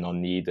servers when they're not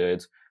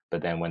needed,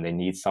 but then when they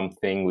need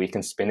something, we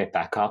can spin it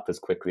back up as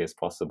quickly as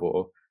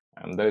possible.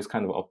 Those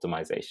kind of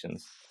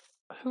optimizations.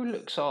 Who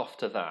looks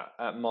after that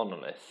at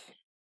Monolith?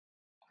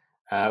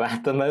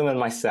 At the moment,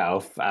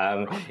 myself,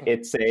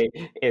 it's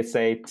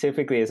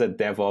typically a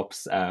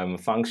DevOps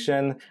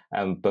function,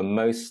 but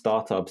most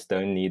startups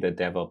don't need a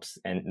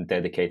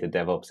dedicated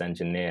DevOps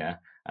engineer.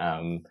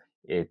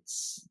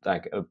 It's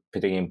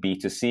particularly in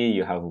B2C,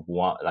 you have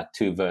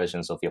two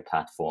versions of your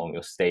platform: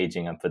 your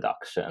staging and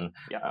production,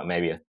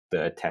 maybe a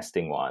third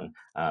testing one,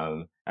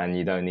 and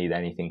you don't need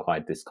anything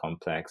quite this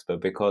complex. But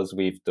because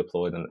we've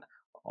deployed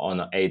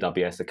on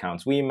AWS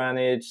accounts we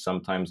manage,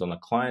 sometimes on a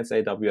client's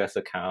AWS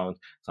account,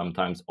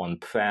 sometimes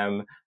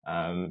on-prem.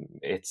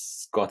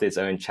 It's got its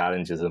own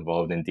challenges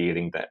involved in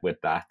dealing with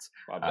that.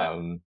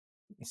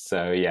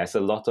 So it's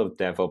a lot of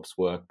DevOps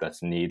work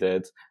that's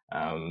needed.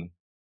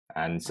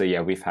 And so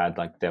we've had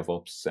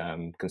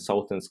DevOps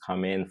consultants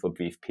come in for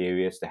brief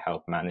periods to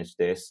help manage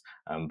this,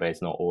 but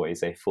it's not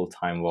always a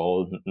full-time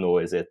role,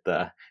 nor is it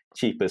the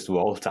cheapest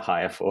role to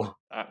hire for.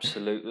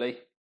 Absolutely.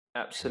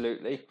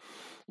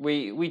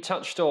 We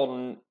touched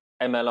on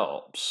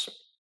MLOps,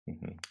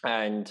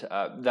 and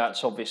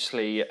that's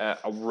obviously a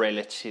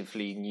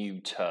relatively new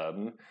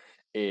term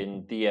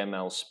in the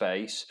ML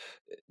space.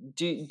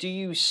 Do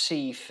you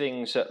see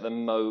things at the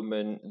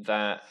moment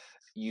that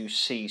you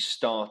see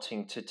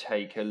starting to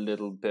take a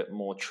little bit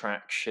more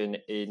traction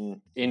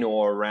in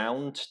or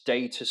around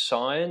data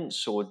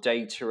science or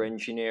data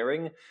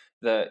engineering,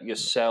 that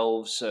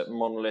yourselves at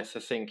Monolith are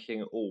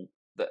thinking,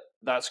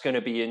 that's going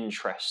to be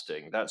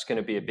interesting, that's going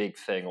to be a big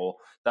thing, or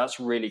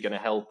that's really going to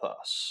help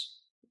us?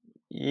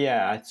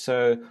 Yeah,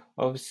 so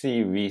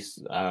obviously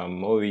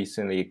more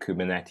recently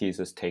Kubernetes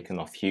has taken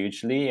off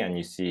hugely, and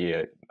you see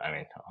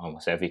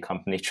almost every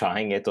company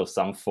trying it of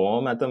some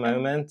form at the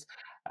moment.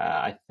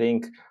 I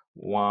think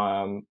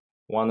one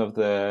of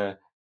the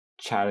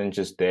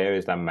challenges there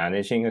is that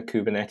managing a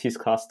Kubernetes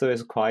cluster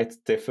is quite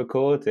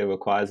difficult. It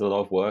requires a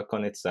lot of work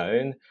on its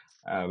own.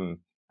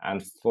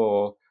 And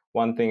for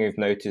one thing we've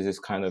noticed is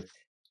kind of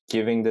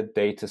giving the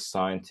data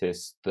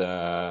scientists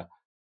the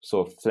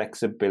sort of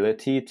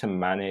flexibility to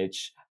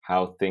manage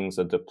how things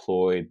are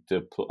deployed,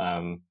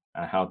 and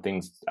how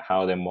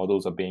their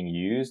models are being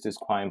used is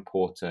quite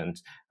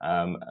important.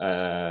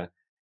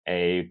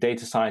 A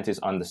data scientist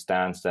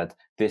understands that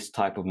this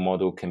type of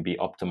model can be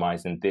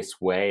optimized in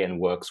this way and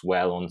works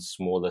well on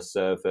smaller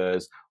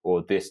servers,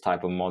 or this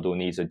type of model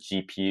needs a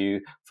GPU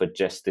for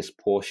just this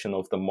portion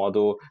of the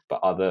model, but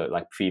other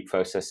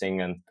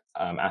pre-processing and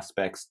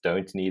aspects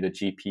don't need a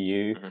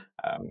GPU.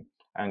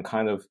 And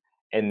kind of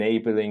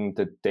enabling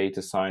the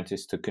data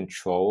scientists to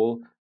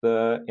control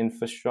the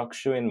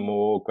infrastructure in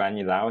more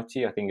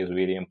granularity, I think, is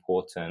really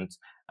important.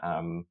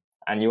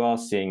 And you are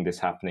seeing this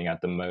happening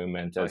at the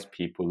moment as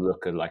people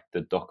look at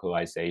the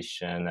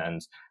Dockerization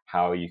and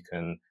how you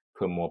can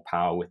put more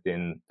power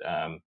within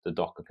the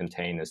Docker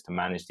containers to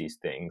manage these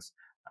things.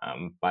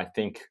 But I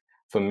think,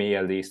 for me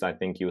at least, I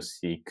think you'll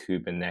see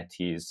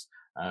Kubernetes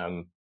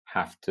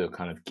have to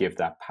kind of give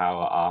that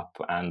power up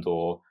and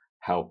or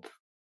help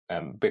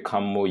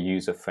become more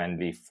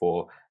user-friendly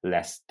for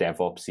less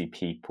DevOpsy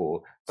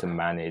people to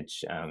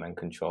manage and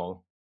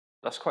control.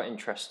 That's quite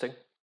interesting.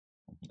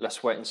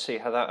 Let's wait and see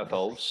how that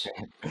evolves.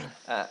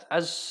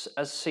 As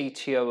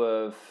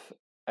CTO of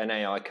an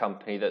AI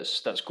company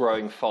that's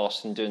growing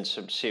fast and doing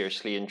some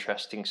seriously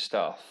interesting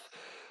stuff,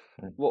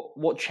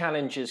 what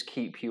challenges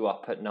keep you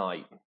up at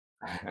night?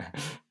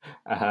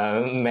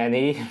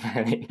 Many,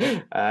 many.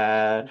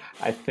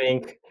 I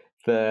think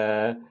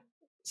the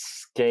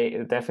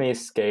definitely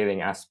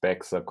scaling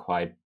aspects are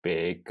quite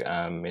big.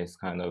 It's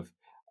kind of,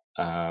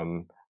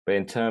 but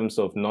in terms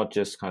of not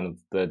just kind of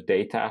the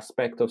data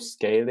aspect of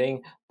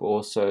scaling, but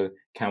also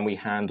can we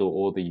handle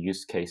all the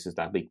use cases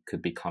that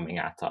could be coming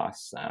at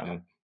us?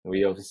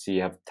 We obviously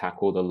have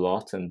tackled a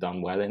lot and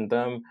done well in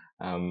them.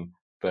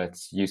 But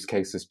use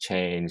cases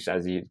change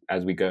as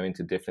we go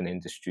into different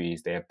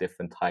industries. They have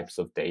different types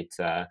of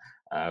data.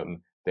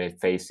 They're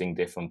facing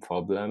different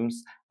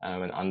problems,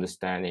 and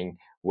understanding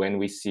when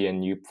we see a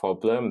new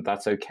problem,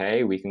 that's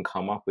okay. We can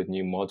come up with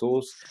new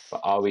models,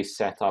 but are we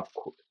set up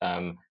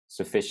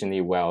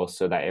sufficiently well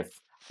so that if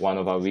one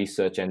of our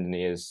research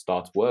engineers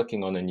starts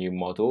working on a new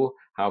model,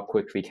 how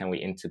quickly can we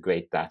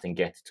integrate that and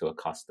get it to a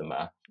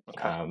customer?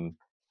 Okay.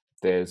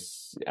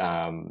 There's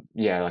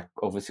like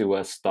obviously we're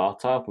a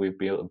startup, we're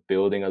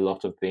building a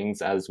lot of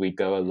things as we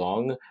go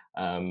along,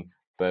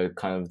 but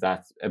kind of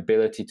that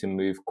ability to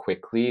move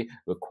quickly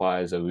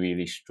requires a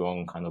really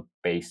strong kind of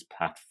base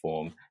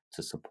platform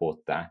to support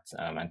that,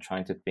 and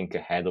trying to think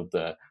ahead of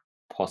the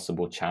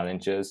possible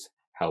challenges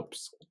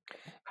helps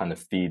kind of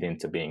feed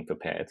into being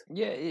prepared.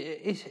 Yeah,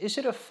 is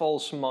it a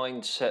false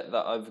mindset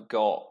that I've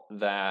got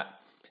that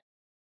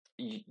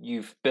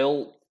you've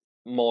built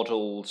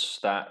models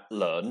that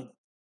learn,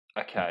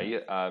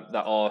 okay,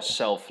 that are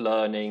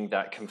self-learning,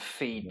 that can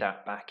feed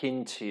that back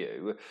into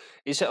you?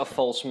 Is it a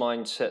false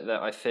mindset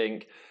that I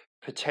think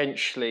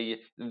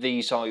potentially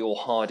these are your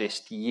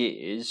hardest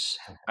years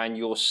and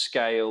your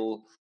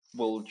scale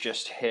will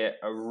just hit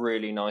a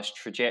really nice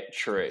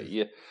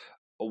trajectory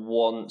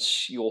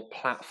once your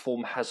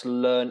platform has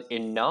learned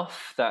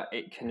enough that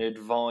it can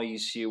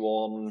advise you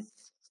on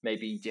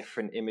maybe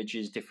different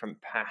images,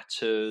 different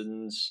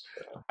patterns,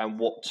 and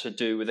what to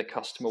do with a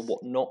customer,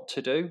 what not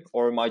to do?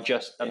 Or am I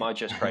just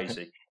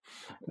crazy?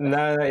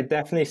 No, it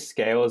definitely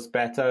scales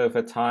better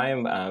over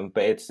time,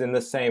 but it's in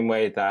the same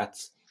way that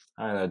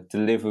I don't know,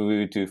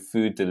 Deliveroo do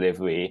food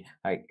delivery.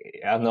 Like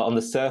on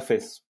the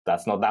surface,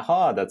 that's not that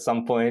hard. At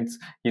some point,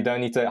 you don't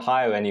need to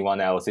hire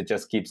anyone else. It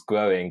just keeps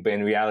growing. But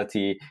in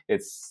reality,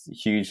 it's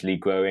hugely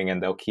growing,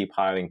 and they'll keep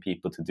hiring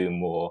people to do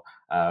more.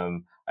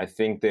 I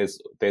think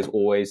there's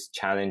always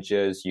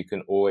challenges. You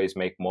can always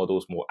make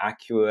models more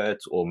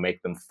accurate or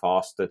make them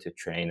faster to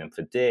train and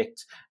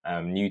predict.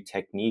 New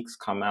techniques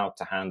come out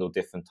to handle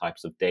different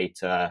types of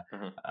data.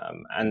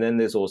 And then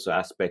there's also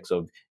aspects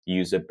of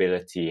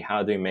usability.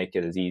 How do we make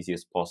it as easy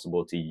as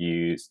possible to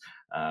use?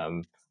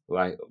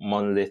 Like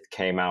Monolith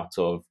came out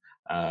of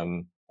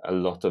a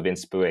lot of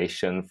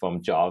inspiration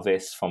from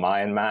Jarvis, from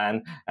Iron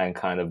Man, and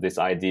kind of this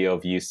idea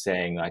of you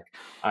saying like,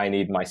 I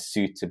need my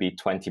suit to be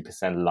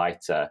 20%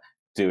 lighter,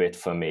 do it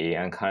for me.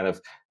 And kind of,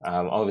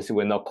 obviously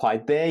we're not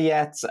quite there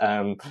yet,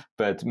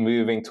 but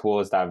moving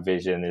towards that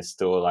vision is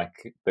still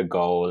like the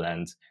goal,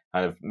 and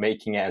kind of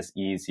making it as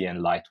easy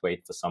and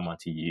lightweight for someone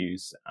to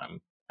use,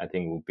 I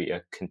think will be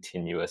a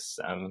continuous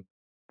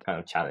kind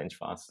of challenge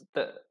for us.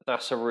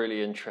 That's a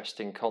really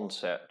interesting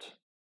concept.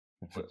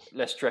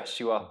 Let's dress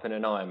you up in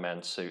an Iron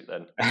Man suit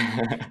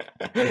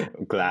then.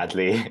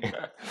 Gladly.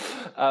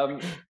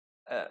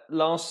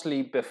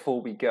 Lastly,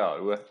 before we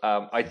go,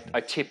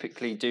 I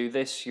typically do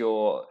this.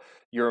 You're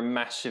a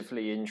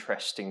massively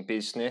interesting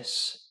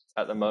business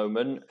at the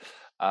moment.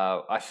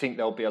 I think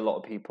there'll be a lot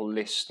of people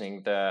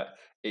listening that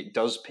it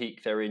does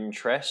pique their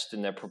interest,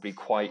 and they're probably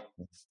quite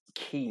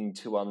keen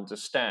to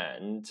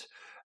understand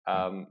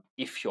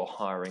if you're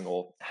hiring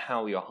or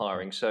how you're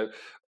hiring. So,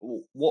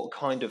 what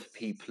kind of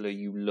people are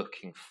you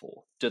looking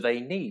for? Do they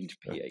need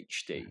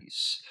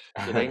PhDs?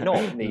 Do they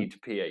not need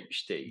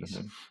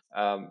PhDs?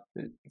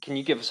 Can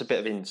you give us a bit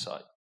of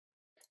insight?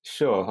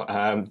 Sure.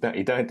 No,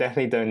 you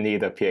definitely don't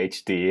need a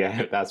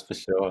PhD. That's for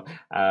sure.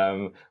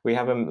 We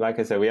have like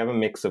I said, we have a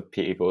mix of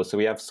people. So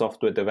we have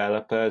software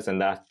developers,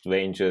 and that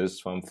ranges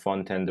from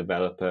front-end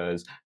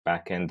developers,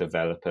 back-end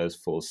developers,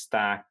 full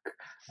stack.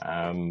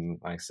 Like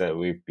I said,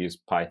 we've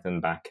used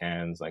Python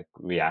backends, like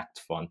React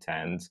front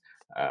ends.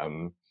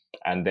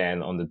 And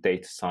then on the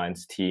data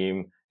science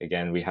team,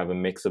 again, we have a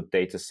mix of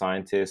data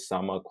scientists.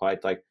 Some are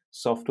quite like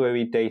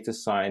software-y data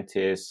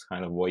scientists,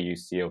 kind of what you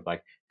see of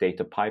like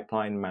data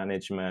pipeline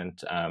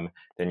management.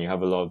 Then you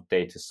have a lot of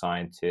data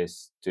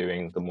scientists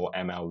doing the more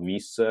ML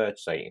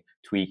research, like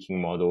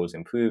tweaking models,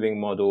 improving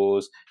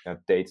models. You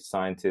have data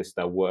scientists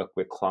that work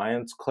with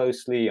clients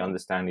closely,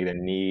 understanding their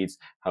needs,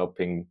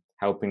 helping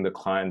the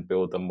client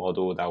build the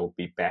model that will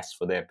be best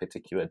for their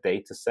particular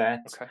data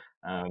set.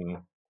 Okay.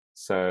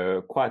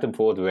 So quite a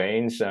broad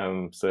range.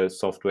 So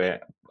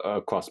software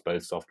across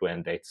both software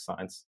and data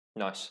science.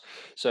 Nice.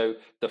 So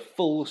the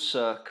full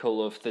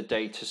circle of the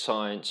data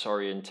science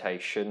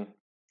orientation,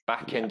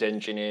 back-end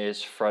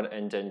engineers,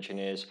 front-end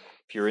engineers.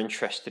 If you're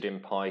interested in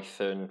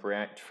Python,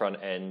 React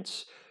front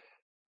ends,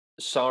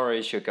 Sara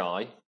is your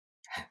guy.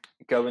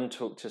 Go and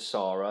talk to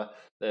Sara.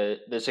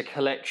 There's a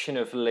collection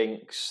of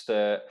links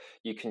that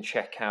you can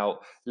check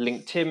out.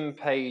 LinkedIn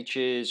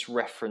pages,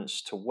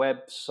 reference to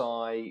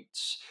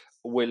websites.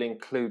 We'll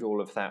include all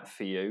of that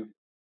for you.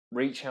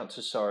 Reach out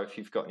to Sara if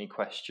you've got any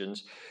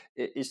questions.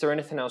 Is there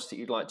anything else that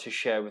you'd like to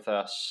share with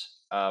us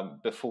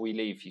before we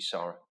leave you,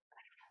 Sara?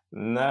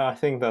 No, I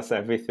think that's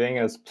everything.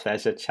 It was a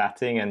pleasure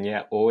chatting, and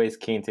yeah, always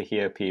keen to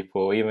hear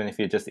people, even if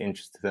you're just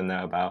interested to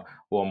know about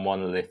what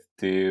Monolith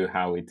do,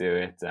 how we do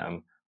it.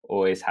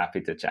 Always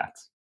happy to chat.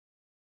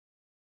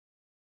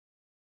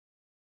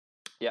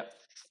 Yeah.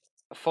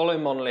 Follow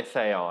Monolith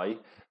AI,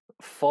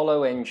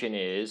 follow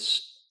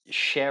Engineers,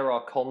 share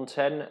our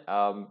content.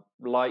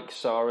 Like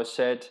Sara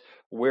said,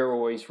 we're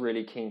always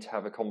really keen to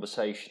have a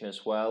conversation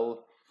as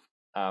well.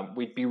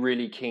 We'd be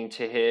really keen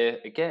to hear,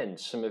 again,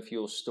 some of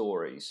your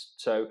stories.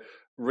 So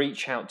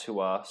reach out to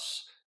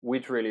us.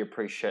 We'd really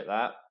appreciate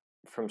that.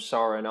 From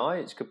Sara and I,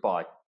 it's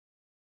goodbye.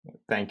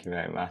 Thank you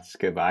very much.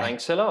 Goodbye.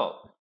 Thanks a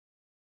lot.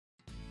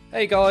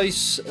 Hey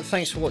guys,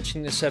 thanks for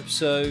watching this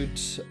episode.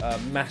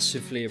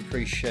 Massively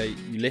appreciate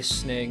you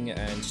listening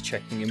and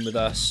checking in with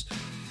us.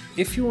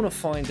 If you want to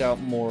find out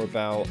more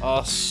about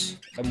us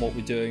and what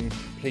we're doing,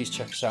 please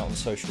check us out on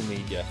social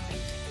media.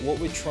 What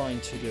we're trying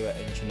to do at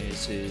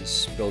Engineers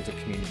is build a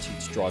community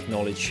to drive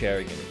knowledge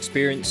sharing and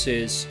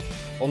experiences.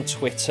 On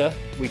Twitter,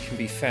 we can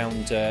be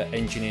found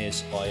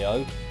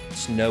Engineers.io.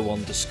 It's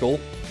no_.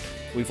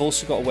 We've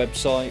also got a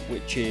website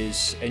which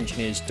is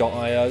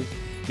engineers.io.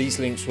 These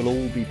links will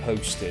all be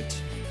posted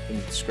in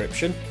the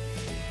description.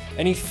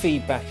 Any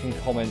feedback and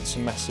comments are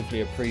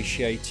massively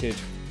appreciated.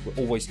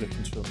 We're always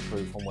looking to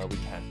improve on where we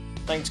can.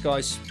 Thanks,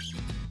 guys.